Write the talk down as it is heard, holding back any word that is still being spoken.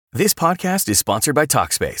This podcast is sponsored by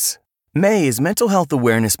Talkspace. May is Mental Health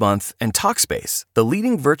Awareness Month, and Talkspace, the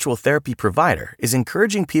leading virtual therapy provider, is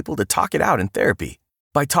encouraging people to talk it out in therapy.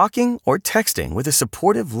 By talking or texting with a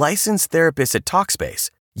supportive, licensed therapist at Talkspace,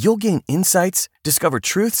 you'll gain insights, discover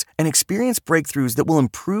truths, and experience breakthroughs that will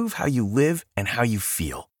improve how you live and how you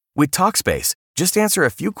feel. With Talkspace, just answer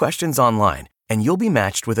a few questions online, and you'll be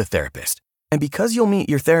matched with a therapist. And because you'll meet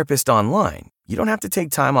your therapist online, you don't have to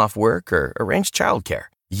take time off work or arrange childcare.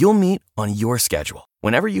 You'll meet on your schedule,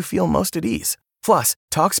 whenever you feel most at ease. Plus,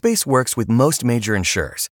 Talkspace works with most major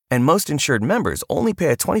insurers, and most insured members only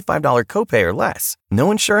pay a $25 copay or less. No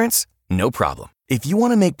insurance? No problem. If you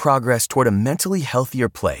want to make progress toward a mentally healthier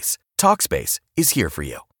place, Talkspace is here for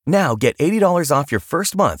you. Now get $80 off your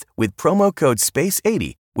first month with promo code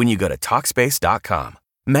SPACE80 when you go to Talkspace.com.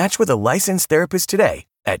 Match with a licensed therapist today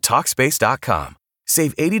at Talkspace.com.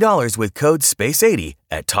 Save $80 with code SPACE80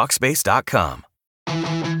 at Talkspace.com.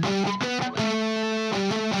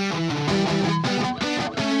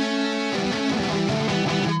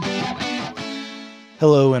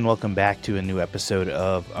 Hello and welcome back to a new episode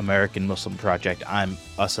of American Muslim Project. I'm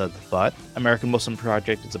Asad Thought. American Muslim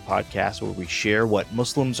Project is a podcast where we share what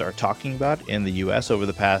Muslims are talking about in the U.S. over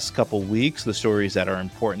the past couple weeks, the stories that are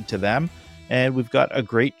important to them. And we've got a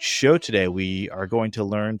great show today. We are going to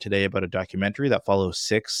learn today about a documentary that follows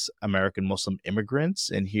 6 American Muslim immigrants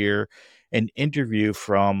and hear an interview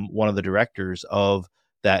from one of the directors of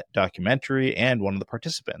that documentary and one of the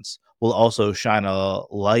participants. We'll also shine a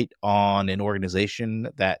light on an organization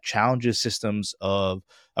that challenges systems of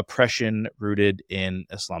oppression rooted in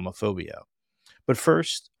Islamophobia. But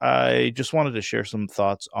first, I just wanted to share some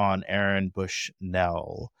thoughts on Aaron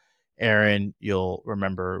Bushnell. Aaron, you'll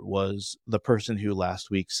remember, was the person who last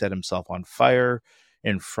week set himself on fire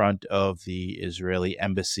in front of the Israeli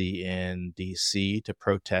embassy in D.C. to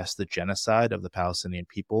protest the genocide of the Palestinian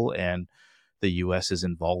people and the U.S.'s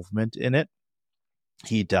involvement in it.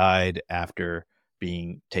 He died after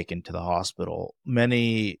being taken to the hospital.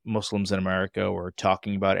 Many Muslims in America were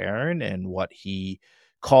talking about Aaron and what he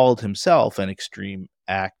called himself an extreme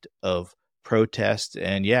act of protest.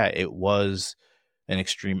 And yeah, it was an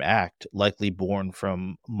extreme act, likely born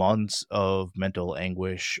from months of mental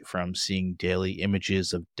anguish from seeing daily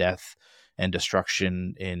images of death and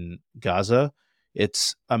destruction in Gaza.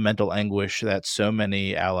 It's a mental anguish that so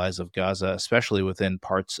many allies of Gaza, especially within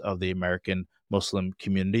parts of the American Muslim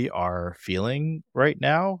community, are feeling right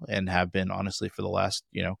now and have been, honestly, for the last,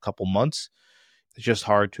 couple months. It's just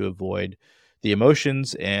hard to avoid the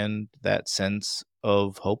emotions and that sense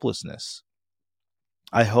of hopelessness.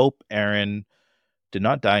 I hope Aaron did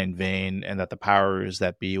not die in vain and that the powers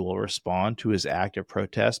that be will respond to his act of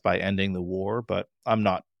protest by ending the war, but I'm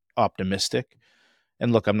not optimistic.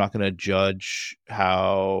 And look, I'm not going to judge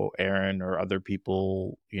how Aaron or other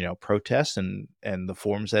people, protest and the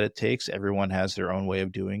forms that it takes. Everyone has their own way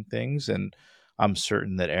of doing things. And I'm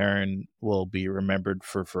certain that Aaron will be remembered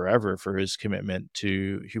for forever for his commitment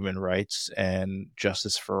to human rights and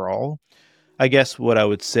justice for all. I guess what I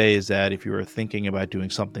would say is that if you are thinking about doing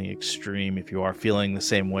something extreme, if you are feeling the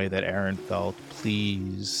same way that Aaron felt,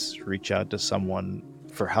 please reach out to someone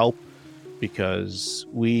for help, because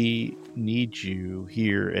we need you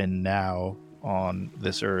here and now on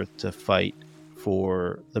this earth to fight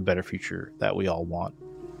for the better future that we all want.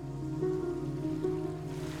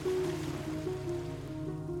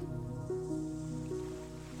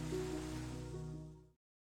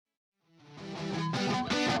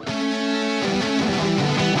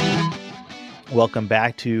 Welcome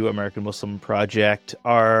back to American Muslim Project.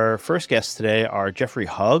 Our first guests today are Jeffrey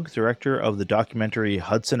Hugg, director of the documentary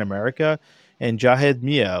Hudson, America, and Jahed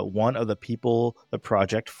Mia, one of the people the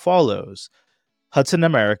project follows. Hudson,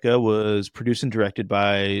 America was produced and directed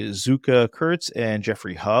by Zuka Kurtz and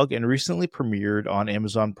Jeffrey Hugg and recently premiered on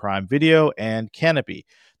Amazon Prime Video and Canopy.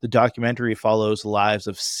 The documentary follows the lives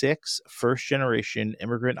of 6 first-generation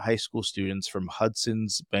immigrant high school students from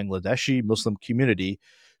Hudson's Bangladeshi Muslim community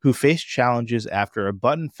who faced challenges after a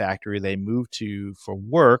button factory they moved to for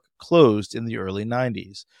work closed in the early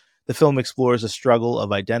 90s. The film explores a struggle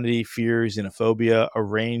of identity, fear, xenophobia,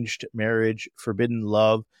 arranged marriage, forbidden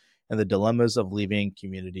love, and the dilemmas of leaving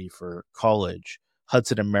community for college.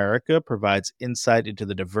 Hudson, America provides insight into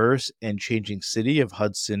the diverse and changing city of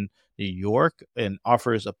Hudson, New York, and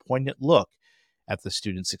offers a poignant look at the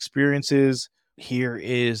students' experiences. Here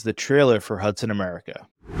is the trailer for Hudson, America.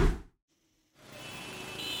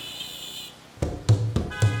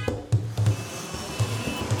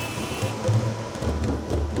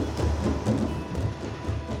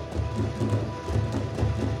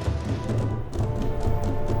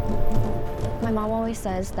 My mom always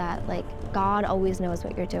says that, God always knows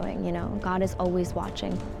what you're doing, you know? God is always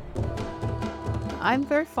watching. I'm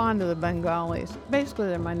very fond of the Bengalis. Basically,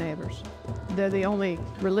 they're my neighbors. They're the only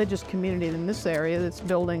religious community in this area that's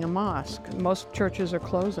building a mosque. Most churches are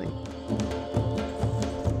closing.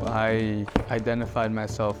 I identified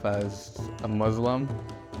myself as a Muslim,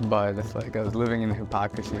 but it's like I was living in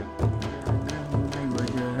hypocrisy.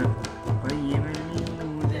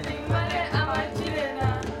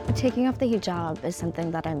 Taking off the hijab is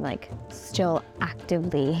something that I'm like still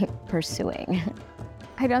actively pursuing.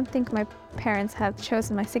 I don't think my parents have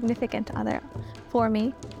chosen my significant other for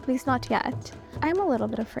me, at least not yet. I'm a little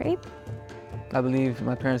bit afraid. I believe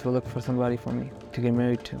my parents will look for somebody for me to get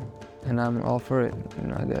married to, and I'm all for it,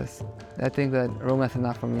 I guess. I think that romance is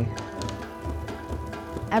not for me.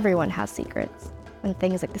 Everyone has secrets, and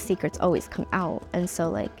things like the secrets always come out, and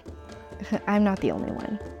so like, I'm not the only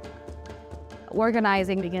one.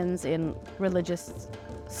 Organizing begins in religious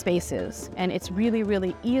spaces, and it's really,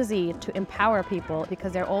 really easy to empower people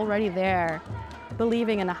because they're already there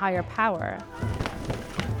believing in a higher power.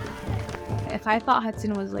 If I thought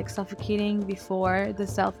Hudson was like suffocating before the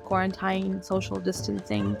self-quarantine, social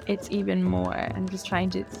distancing, it's even more. I'm just trying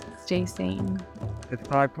to stay sane. It's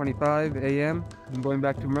 5:25 a.m. I'm going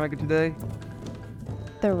back to America today.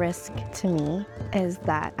 The risk to me is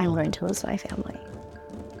that I'm going to lose my family.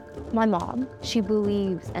 My mom, she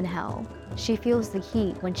believes in hell. She feels the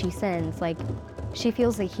heat when she sins, like she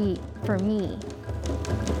feels the heat for me.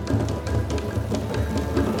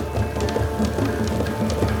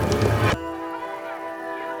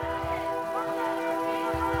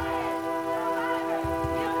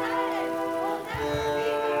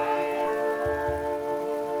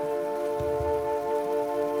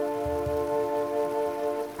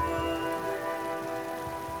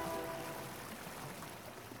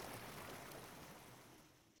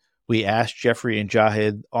 We asked Jeffrey and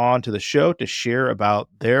Jahid on to the show to share about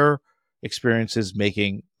their experiences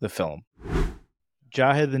making the film.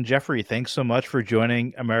 Jahid and Jeffrey, thanks so much for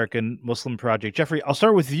joining American Muslim Project. Jeffrey, I'll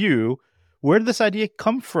start with you. Where did this idea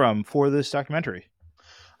come from for this documentary?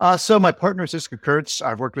 So my partner is Iska Kurtz.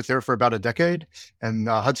 I've worked with her for about a decade, and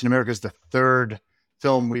Hudson America is the third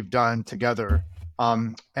film we've done together.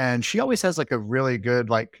 And she always has like a really good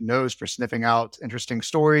like nose for sniffing out interesting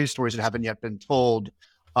stories that haven't yet been told.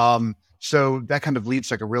 So that kind of leads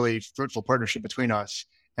like a really fruitful partnership between us.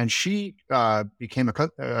 And she became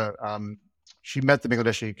she met the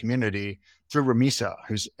Bangladeshi community through Ramisa,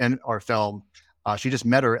 who's in our film. She just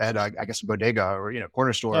met her at, I guess, a bodega or,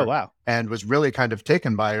 corner store. Oh, wow. And was really kind of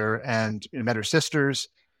taken by her and met her sisters.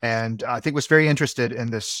 And I think was very interested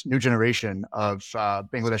in this new generation of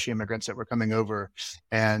Bangladeshi immigrants that were coming over.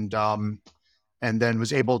 And then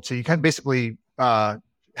was able to kind of basically have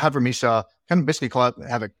Ramisa kind of basically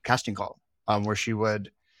have a casting call where she went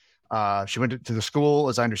to the school,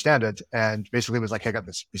 as I understand it, and basically was like, hey, I got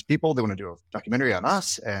these people, they want to do a documentary on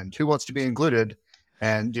us, and who wants to be included?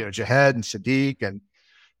 And, Jahed and Sadiq and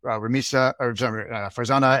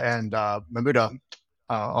Farzana and Mahmuda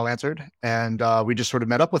all answered. And we just sort of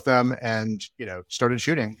met up with them and, started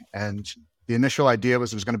shooting. And the initial idea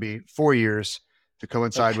was it was going to be 4 years to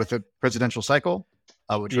coincide with the presidential cycle,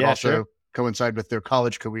 which would also coincide with their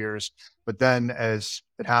college careers. But then as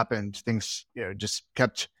it happened, things, just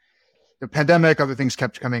kept, the pandemic, other things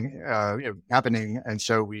kept happening. And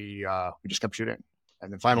so we just kept shooting.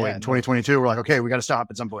 And then finally in 2022, we're like, okay, we got to stop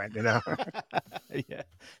at some point, Yeah,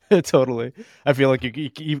 totally. I feel like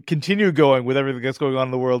you continue going with everything that's going on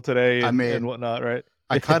in the world today and whatnot, right?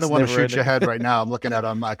 I kind of want to shoot your head right now. I'm looking at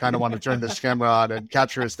him. I kind of want to turn this camera on and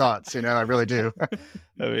capture his thoughts. I really do.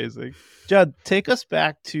 Amazing. Judd, take us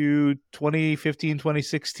back to 2015,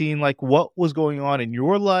 2016. Like, what was going on in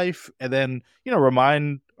your life? And then,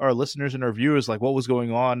 remind our listeners and our viewers, like, what was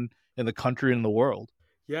going on in the country and in the world.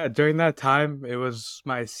 Yeah, during that time, it was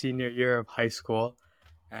my senior year of high school.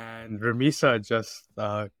 And Ramisa just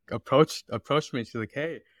approached me. She's like,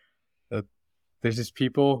 hey, there's these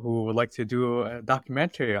people who would like to do a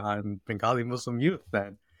documentary on Bengali Muslim youth.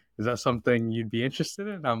 Then is that something you'd be interested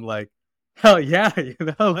in? I'm like, hell yeah,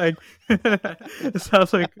 like it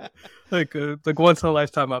sounds like once in a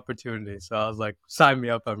lifetime opportunity. So I was like, sign me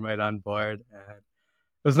up, I'm right on board. And it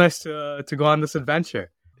was nice to go on this adventure.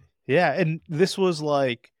 Yeah, and this was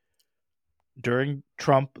like during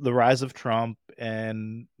Trump, the rise of Trump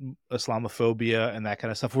and Islamophobia and that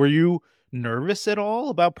kind of stuff. Were you nervous at all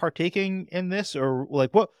about partaking in this, or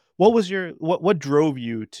like what was what drove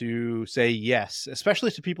you to say yes,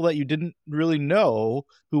 especially to people that you didn't really know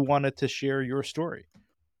who wanted to share your story?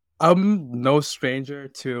 I'm no stranger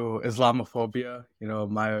to Islamophobia.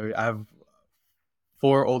 I have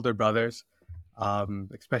 4 older brothers.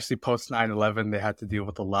 especially post 9/11, they had to deal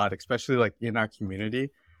with a lot, especially like in our community.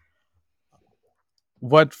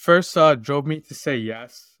 What first drove me to say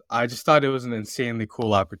yes, I just thought it was an insanely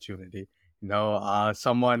cool opportunity.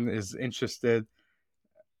 Someone is interested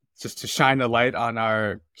just to shine a light on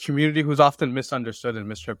our community who's often misunderstood and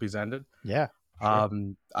misrepresented. Yeah. Sure.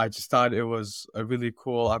 I just thought it was a really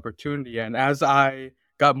cool opportunity. And as I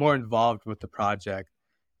got more involved with the project,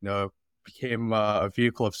 it became a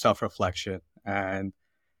vehicle of self-reflection. And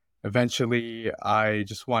eventually I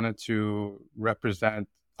just wanted to represent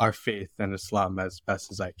our faith and Islam as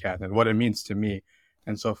best as I can and what it means to me.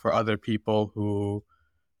 And so for other people who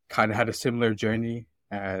kind of had a similar journey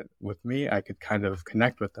with me, I could kind of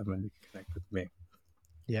connect with them and they could connect with me.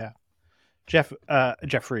 Yeah.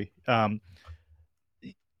 Jeffrey,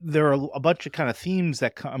 there are a bunch of kind of themes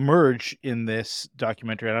that emerge in this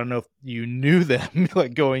documentary. I don't know if you knew them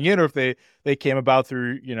like going in or if they came about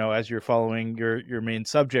through, as you're following your main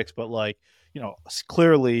subjects, but like,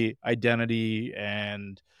 clearly identity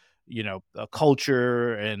and,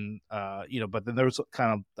 culture and, but then there was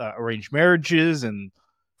kind of arranged marriages and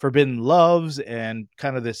forbidden loves and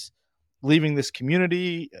kind of this leaving this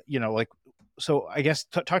community, so I guess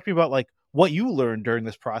talk to me about like what you learned during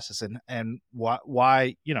this process and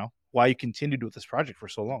why you continued with this project for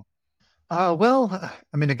so long. Well,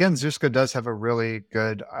 I mean, again, Zuzka does have a really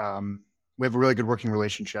good, we have a really good working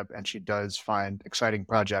relationship, and she does find exciting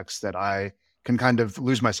projects that I can kind of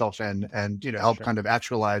lose myself in and, help kind of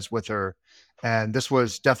actualize with her. And this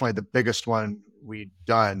was definitely the biggest one we'd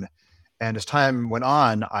done. And as time went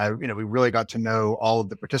on, we really got to know all of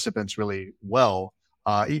the participants really well,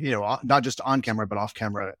 not just on camera, but off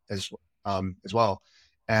camera as well.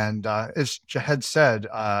 And as Jahed said,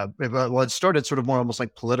 it started sort of more almost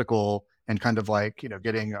like political and kind of like,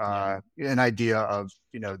 getting an idea of,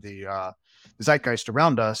 the zeitgeist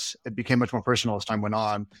around us. It became much more personal as time went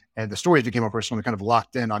on, and the stories became more personal and kind of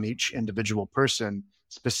locked in on each individual person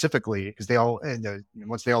specifically, because they all,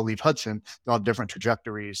 once they all leave Hudson, they all have different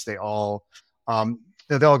trajectories. They all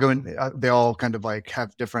they all kind of like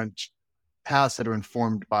have different paths that are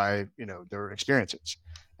informed by, their experiences.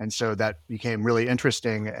 And so that became really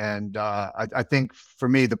interesting. And I think for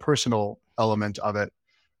me, the personal element of it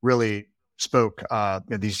really spoke,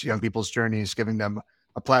 these young people's journeys, giving them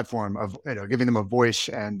a platform of, giving them a voice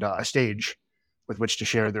and a stage with which to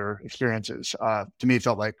share their experiences. To me, it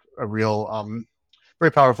felt like a real,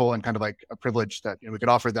 very powerful and kind of like a privilege that we could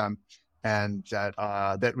offer them. And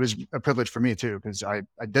that was a privilege for me too, because I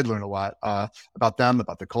did learn a lot about them,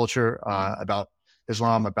 about the culture, about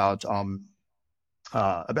Islam, about a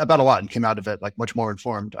lot, and came out of it like much more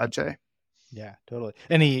informed, I'd say. Yeah, totally.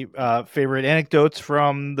 Any favorite anecdotes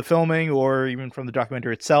from the filming or even from the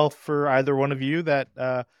documentary itself for either one of you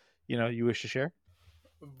that you wish to share?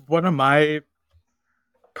 One of my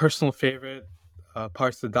personal favorite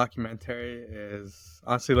parts of the documentary is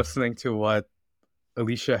honestly listening to what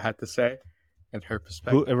Alicia had to say and her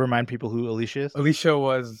perspective. Remind people who Alicia is? Alicia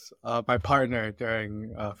was my partner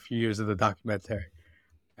during a few years of the documentary.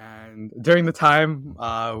 And during the time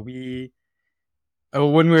when we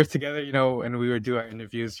were together, and we would do our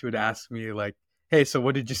interviews, she would ask me like, hey, so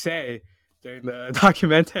what did you say during the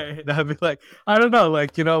documentary? And I'd be like, I don't know,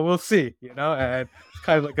 like, we'll see, and it's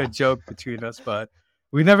kind of like a joke between us, but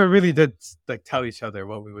we never really did like tell each other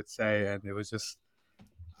what we would say. And it was just,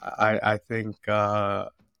 I think,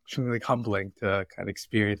 extremely humbling to kind of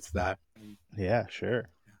experience that. Yeah, sure.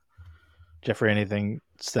 Jeffrey, anything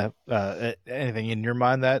in your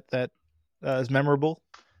mind that is memorable?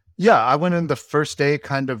 Yeah, I went in the first day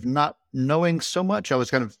kind of not knowing so much. I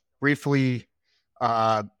was kind of briefly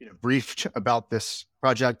briefed about this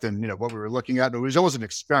project and what we were looking at. It was always an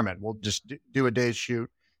experiment. We'll just do a day's shoot,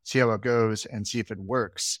 see how it goes, and see if it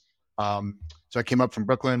works. So I came up from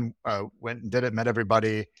Brooklyn, went and did it, met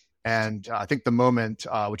everybody, and I think the moment,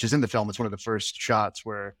 which is in the film, it's one of the first shots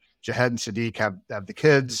where Jahed and Sadiq have the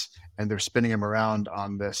kids, and they're spinning them around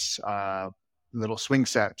on this little swing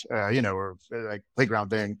set, or like playground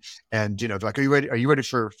thing. And, they're like, are you ready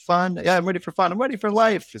for fun? Yeah, I'm ready for fun. I'm ready for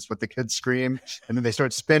life is what the kids scream. And then they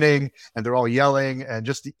start spinning and they're all yelling, and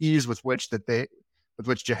just the ease with which Jahed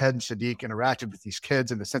and Sadiq interacted with these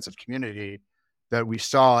kids and the sense of community that we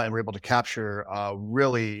saw and were able to capture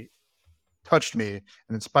really touched me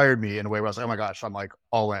and inspired me in a way where I was like, oh my gosh, I'm like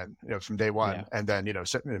all in, from day one. Yeah. And then,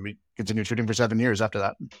 we continued shooting for 7 years after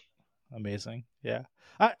that. Amazing. Yeah.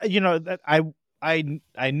 I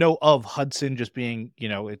know of Hudson just being,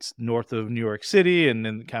 it's north of New York City and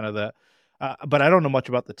then kind of but I don't know much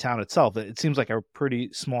about the town itself. It seems like a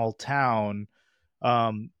pretty small town.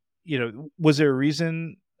 Was there a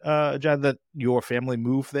reason John, that your family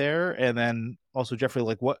moved there? And then also, Jeffrey,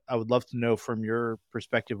 like what I would love to know from your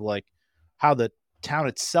perspective, like how the town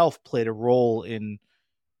itself played a role in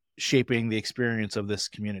shaping the experience of this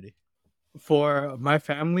community. For my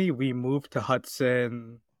family, we moved to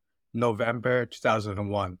Hudson November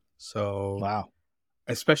 2001. So Wow.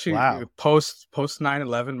 especially Wow. post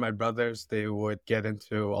 9/11, my brothers, they would get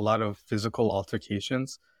into a lot of physical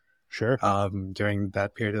altercations Sure. during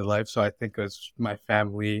that period of life. So I think it was my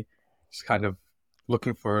family just kind of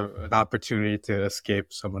looking for an opportunity to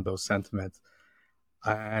escape some of those sentiments.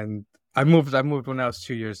 And I moved when I was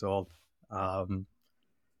 2 years old.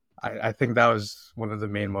 I think that was one of the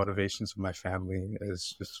main motivations of my family,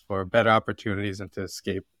 is just for better opportunities and to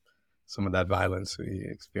escape some of that violence we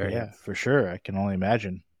experienced. Yeah, for sure. I can only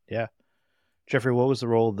imagine. Yeah. Jeffrey, what was the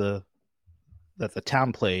role that the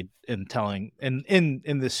town played in telling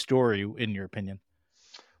in this story, in your opinion?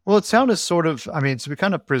 Well, it sounded sort of, I mean, so we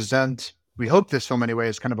kind of present, we hope this film anyway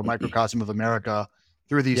is kind of a microcosm of America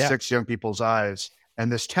through these 6 young people's eyes.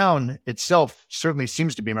 And this town itself certainly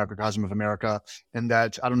seems to be a microcosm of America, in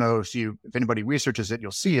that, I don't know if anybody researches it,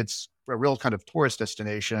 you'll see it's a real kind of tourist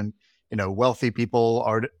destination. Wealthy people,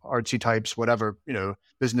 artsy types, whatever,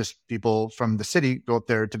 business people from the city go up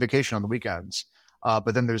there to vacation on the weekends.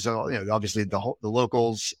 But then there's, obviously the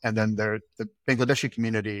locals, and then the Bangladeshi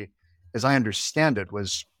community, as I understand it,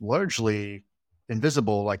 was largely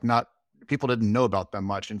invisible. Like, people didn't know about them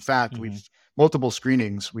much. In fact, we've multiple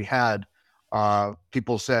screenings we had.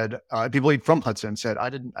 People from Hudson said, I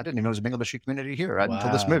didn't even know there was a Bangladeshi community here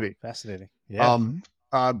until this movie. Fascinating. Yeah.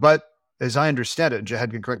 But as I understand it,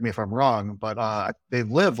 Jahad can correct me if I'm wrong, but they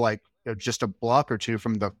live like just a block or two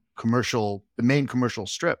from the main commercial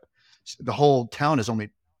strip. The whole town is only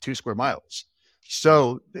 2 square miles.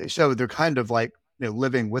 So they're kind of like,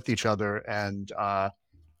 living with each other. And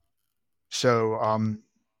so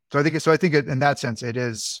I think in that sense,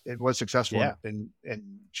 it was successful in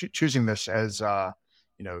choosing this as a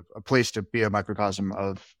place to be a microcosm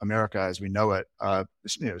of America as we know it,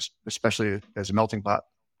 especially as a melting pot.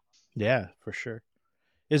 Yeah, for sure.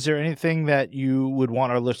 Is there anything that you would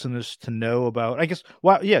want our listeners to know about? I guess,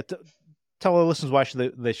 tell our listeners why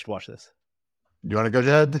they should watch this. Do you want to go,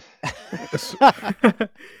 Jed?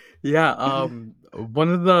 Yeah,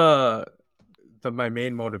 one of my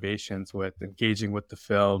main motivations with engaging with the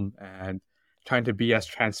film and trying to be as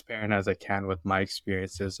transparent as I can with my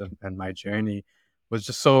experiences and my journey was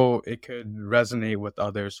just so it could resonate with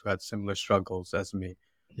others who had similar struggles as me.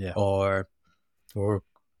 Yeah. Or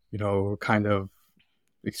kind of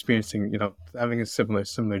experiencing, having a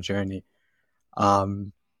similar journey.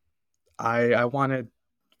 I wanted,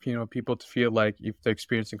 people to feel like if they're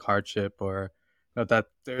experiencing hardship or that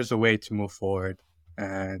there's a way to move forward.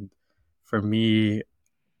 And for me,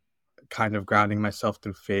 kind of grounding myself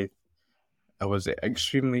through faith, was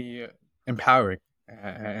extremely empowering,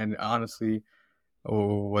 and honestly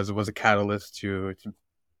was a catalyst to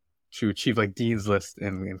achieve like Dean's List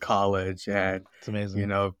in college, and it's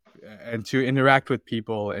amazing, and to interact with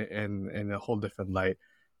people in a whole different light.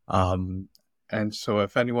 And so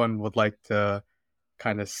if anyone would like to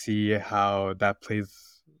kind of see how that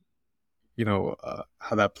plays,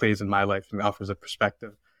 how that plays in my life and offers a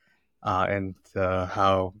perspective, and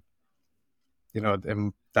how,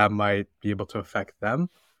 that might be able to affect them,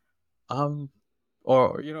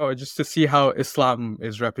 or just to see how Islam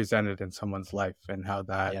is represented in someone's life and how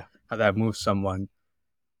that moves someone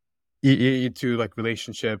into like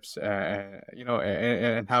relationships,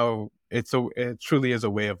 and how it truly is a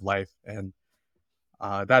way of life, and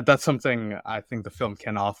that's something I think the film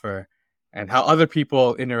can offer, and how other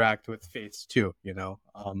people interact with faiths too.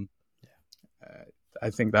 I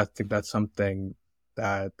think that's something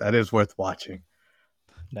that is worth watching.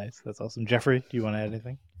 Nice, that's awesome. Jeffrey, do you want to add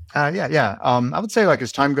anything? Yeah. I would say, like,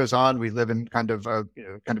 as time goes on, we live in kind of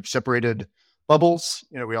separated bubbles.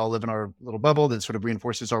 We all live in our little bubble that sort of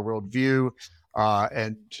reinforces our worldview.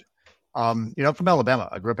 I'm from Alabama.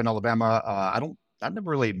 I grew up in Alabama. I never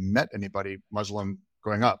really met anybody Muslim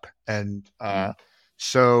growing up, and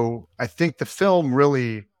so I think the film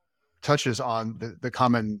really touches on the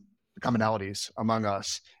commonalities among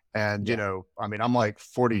us. And I'm like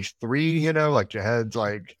 43. Like Jahed's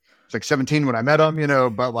like, it's like 17 when I met him.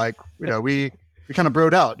 But like we kind of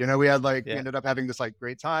broed out. We had we ended up having this like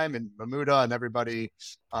great time in Bermuda, and everybody.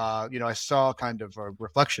 I saw kind of a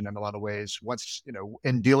reflection in a lot of ways once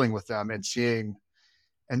in dealing with them and seeing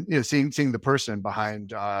the person behind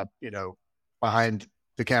behind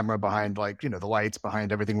the camera, behind the lights,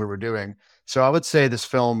 behind everything we were doing. So I would say this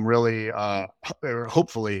film really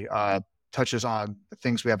hopefully touches on the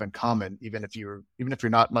things we have in common, even if you're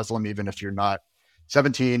not Muslim, even if you're not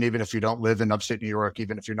 17, even if you don't live in upstate New York,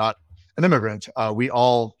 even if you're not an immigrant, we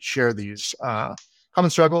all share these common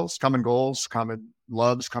struggles, common goals, common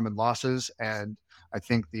loves, common losses. And I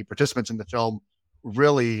think the participants in the film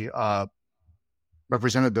really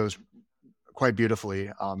represented those quite beautifully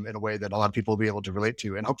in a way that a lot of people will be able to relate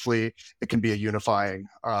to. And hopefully it can be a unifying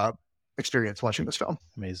experience watching this film.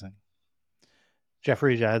 Amazing.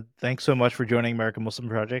 Jeffrey, Jad, thanks so much for joining American Muslim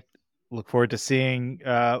Project. Look forward to seeing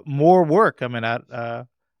more work coming out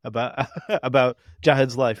about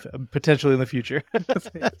Jahed's life, potentially in the future.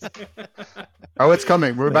 Oh, it's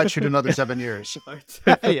coming. We're about to shoot another 7 years.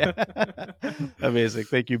 Yeah. Amazing.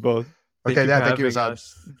 Thank you both. Okay, thank you, Azad.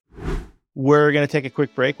 We're going to take a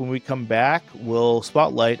quick break. When we come back, we'll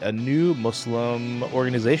spotlight a new Muslim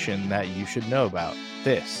organization that you should know about.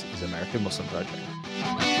 This is American Muslim Project.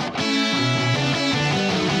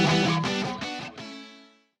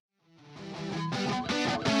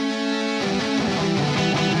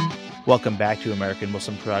 Welcome back to American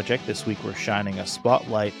Muslim Project. This week we're shining a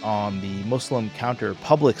spotlight on the Muslim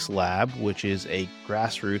Counterpublics Lab, which is a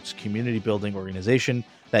grassroots community building organization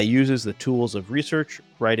that uses the tools of research,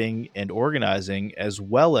 writing, and organizing, as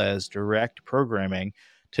well as direct programming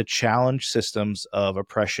to challenge systems of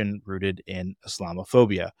oppression rooted in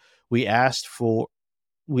Islamophobia. We asked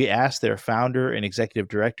their founder and executive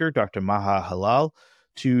director, Dr. Maha Halal,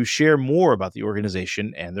 to share more about the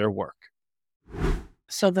organization and their work.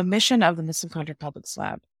 So the mission of the Muslim Counterpublics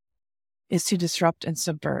Lab is to disrupt and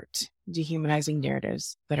subvert dehumanizing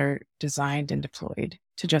narratives that are designed and deployed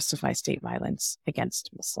to justify state violence against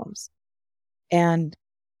Muslims. And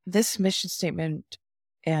this mission statement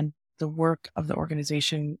and the work of the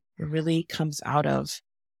organization really comes out of,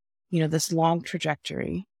 this long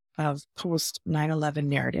trajectory of post 9/11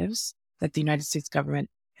 narratives that the United States government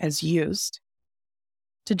has used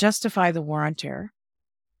to justify the war on terror,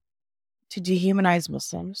 to dehumanize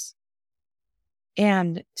Muslims,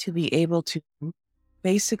 and to be able to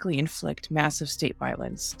basically inflict massive state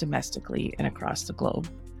violence domestically and across the globe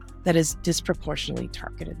that is disproportionately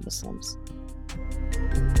targeted Muslims.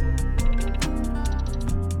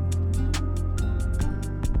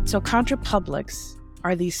 So Counterpublics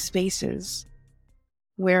are these spaces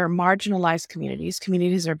where marginalized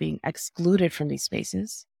communities are being excluded from these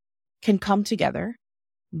spaces, can come together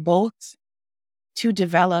both to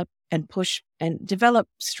develop and push and develop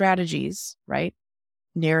strategies, right?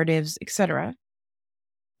 Narratives, etc.,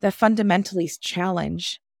 that fundamentally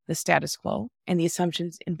challenge the status quo and the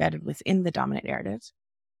assumptions embedded within the dominant narrative,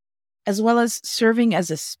 as well as serving as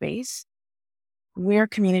a space where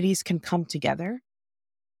communities can come together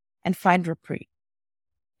and find reprieve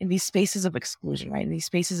in these spaces of exclusion, right? In these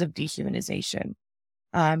spaces of dehumanization.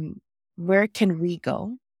 Where can we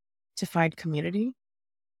go to find community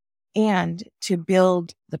and to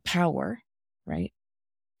build the power, right,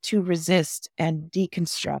 to resist and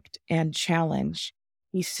deconstruct and challenge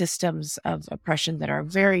these systems of oppression that are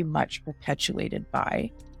very much perpetuated by,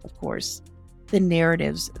 of course, the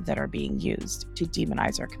narratives that are being used to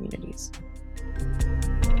demonize our communities.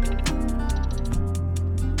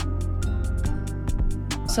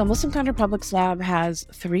 So Muslim Counterpublics Lab has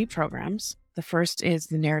 3 programs. The first is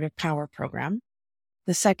the Narrative Power Program.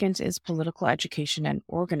 The second is Political Education and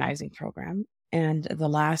Organizing Program. And the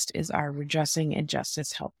last is our Redressing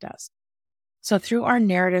Injustice Help Desk. So through our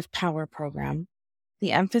Narrative Power Program,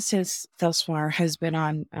 the emphasis thus far has been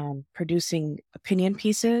on producing opinion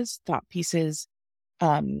pieces, thought pieces,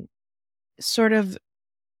 sort of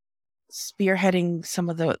spearheading some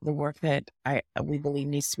of the work that we believe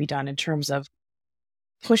needs to be done in terms of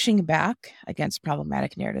pushing back against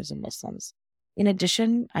problematic narratives of Muslims. In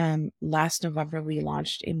addition, last November, we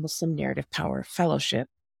launched a Muslim Narrative Power Fellowship,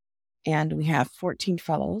 and we have 14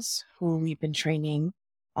 fellows who we've been training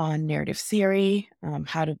on narrative theory,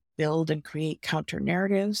 how to build and create counter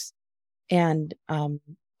narratives, and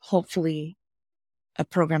hopefully a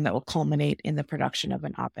program that will culminate in the production of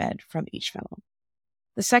an op-ed from each fellow.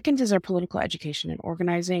 The second is our political education and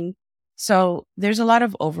organizing. So there's a lot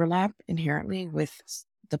of overlap inherently with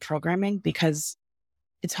the programming because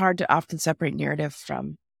it's hard to often separate narrative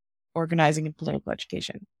from organizing and political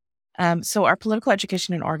education. So our political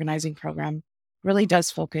education and organizing program really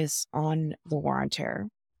does focus on the war on terror.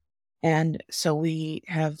 And so we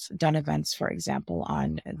have done events, for example,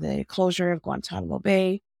 on the closure of Guantanamo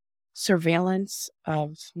Bay, surveillance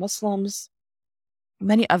of Muslims,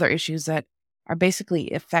 many other issues that are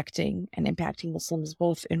basically affecting and impacting Muslims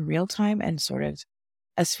both in real time and sort of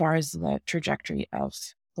as far as the trajectory of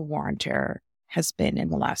the war on terror has been in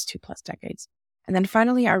the last 2+ decades. And then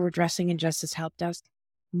finally, our Redressing Injustice Help Desk.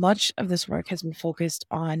 Much of this work has been focused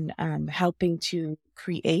on helping to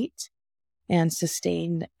create and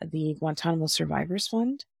sustain the Guantanamo Survivors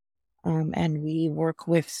Fund. And we work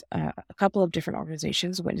with a couple of different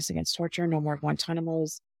organizations, Witness Against Torture, No More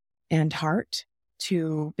Guantanamos, and HEART,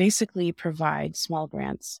 to basically provide small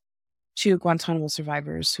grants to Guantanamo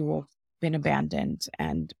survivors who have been abandoned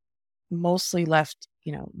and mostly left,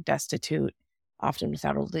 destitute, often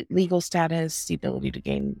without a legal status, the ability to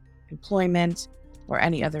gain employment, or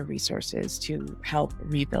any other resources to help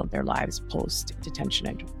rebuild their lives post-detention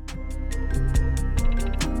and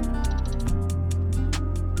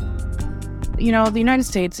the United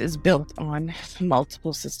States is built on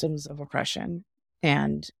multiple systems of oppression,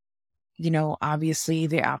 and, obviously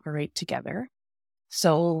they operate together.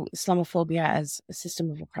 So Islamophobia as a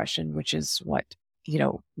system of oppression, which is what,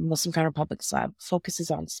 Muslim Counterpublics Lab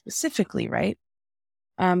focuses on specifically, right,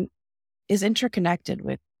 is interconnected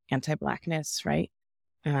with anti-Blackness, right,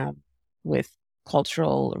 with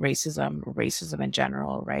cultural racism in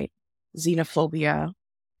general, right, xenophobia,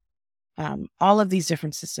 all of these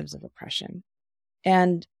different systems of oppression.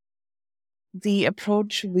 And the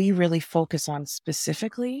approach we really focus on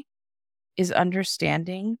specifically is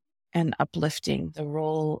understanding and uplifting the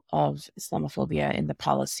role of Islamophobia in the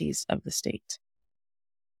policies of the state.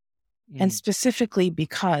 And specifically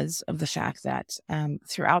because of the fact that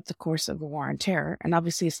throughout the course of the War on Terror, and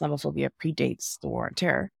obviously Islamophobia predates the War on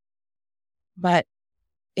Terror, but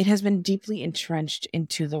it has been deeply entrenched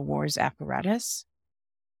into the war's apparatus,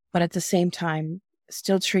 but at the same time,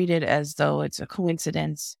 still treated as though it's a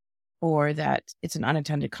coincidence or that it's an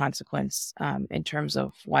unintended consequence in terms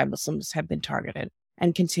of why Muslims have been targeted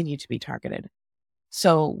and continue to be targeted.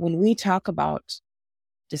 So when we talk about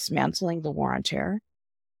dismantling the War on Terror,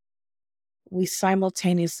 we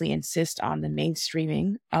simultaneously insist on the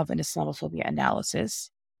mainstreaming of an Islamophobia analysis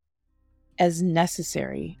as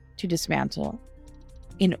necessary to dismantle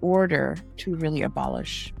in order to really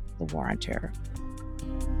abolish the War on Terror.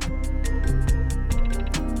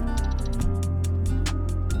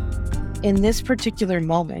 In this particular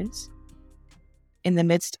moment, in the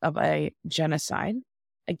midst of a genocide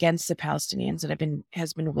against the Palestinians that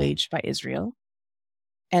has been waged by Israel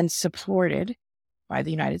and supported by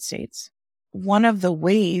the United States, one of the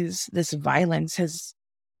ways this violence has,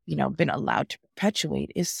 been allowed to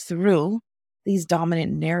perpetuate is through these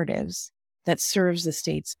dominant narratives that serves the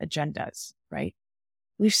state's agendas, right?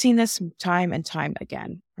 We've seen this time and time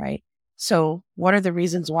again, right? So what are the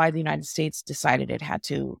reasons why the United States decided it had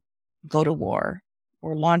to go to war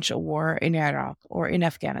or launch a war in Iraq or in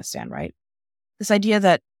Afghanistan, right? This idea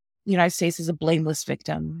that the United States is a blameless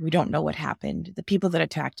victim. We don't know what happened. The people that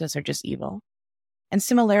attacked us are just evil. And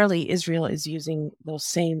similarly, Israel is using those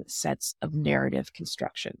same sets of narrative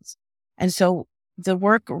constructions. And so the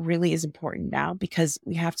work really is important now because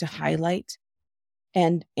we have to highlight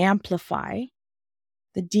and amplify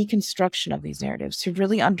the deconstruction of these narratives to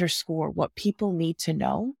really underscore what people need to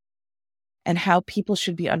know and how people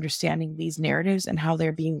should be understanding these narratives and how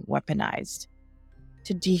they're being weaponized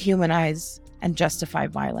to dehumanize and justify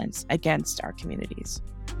violence against our communities.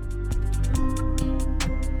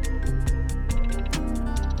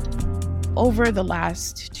 Over the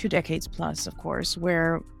last 2 decades plus, of course,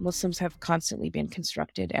 where Muslims have constantly been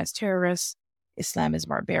constructed as terrorists, Islam is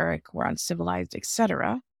barbaric, we're uncivilized,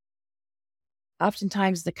 etc.,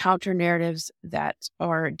 oftentimes the counter narratives that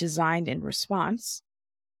are designed in response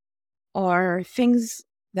are things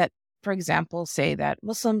that, for example, say that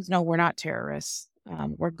Muslims, no, we're not terrorists.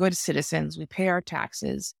 We're good citizens. We pay our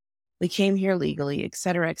taxes. We came here legally,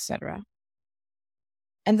 etc., etc.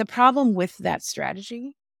 And the problem with that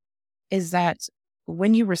strategy is that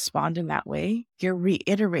when you respond in that way, you're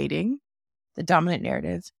reiterating the dominant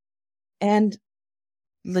narrative and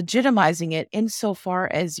legitimizing it insofar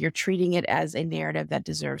as you're treating it as a narrative that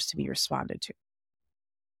deserves to be responded to.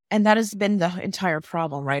 And that has been the entire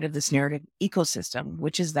problem, right, of this narrative ecosystem,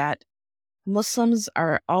 which is that Muslims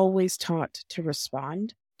are always taught to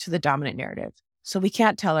respond to the dominant narrative. So we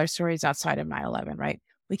can't tell our stories outside of 9/11, right?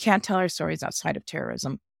 We can't tell our stories outside of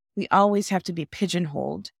terrorism. We always have to be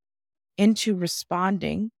pigeonholed into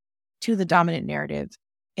responding to the dominant narrative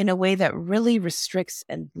in a way that really restricts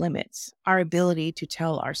and limits our ability to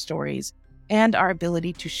tell our stories and our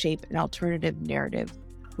ability to shape an alternative narrative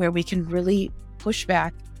where we can really push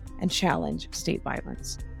back and challenge state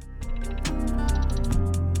violence.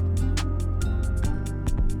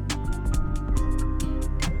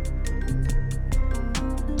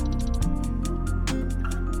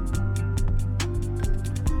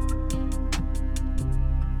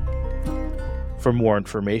 For more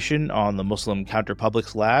information on the Muslim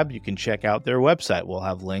Counterpublics Lab, you can check out their website. We'll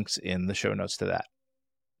have links in the show notes to that.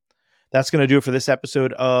 That's going to do it for this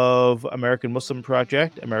episode of American Muslim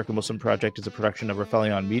Project. American Muslim Project is a production of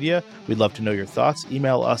Rafaelion Media. We'd love to know your thoughts.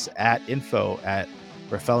 Email us at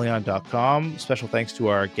info@rafaelion.com. Special thanks to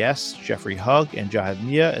our guests, Jeffrey Hugg and Jahad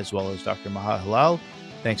Mia, as well as Dr. Maha Halal.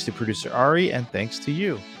 Thanks to producer Ari, and thanks to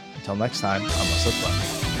you. Until next time, I'm Asad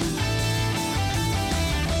Butler.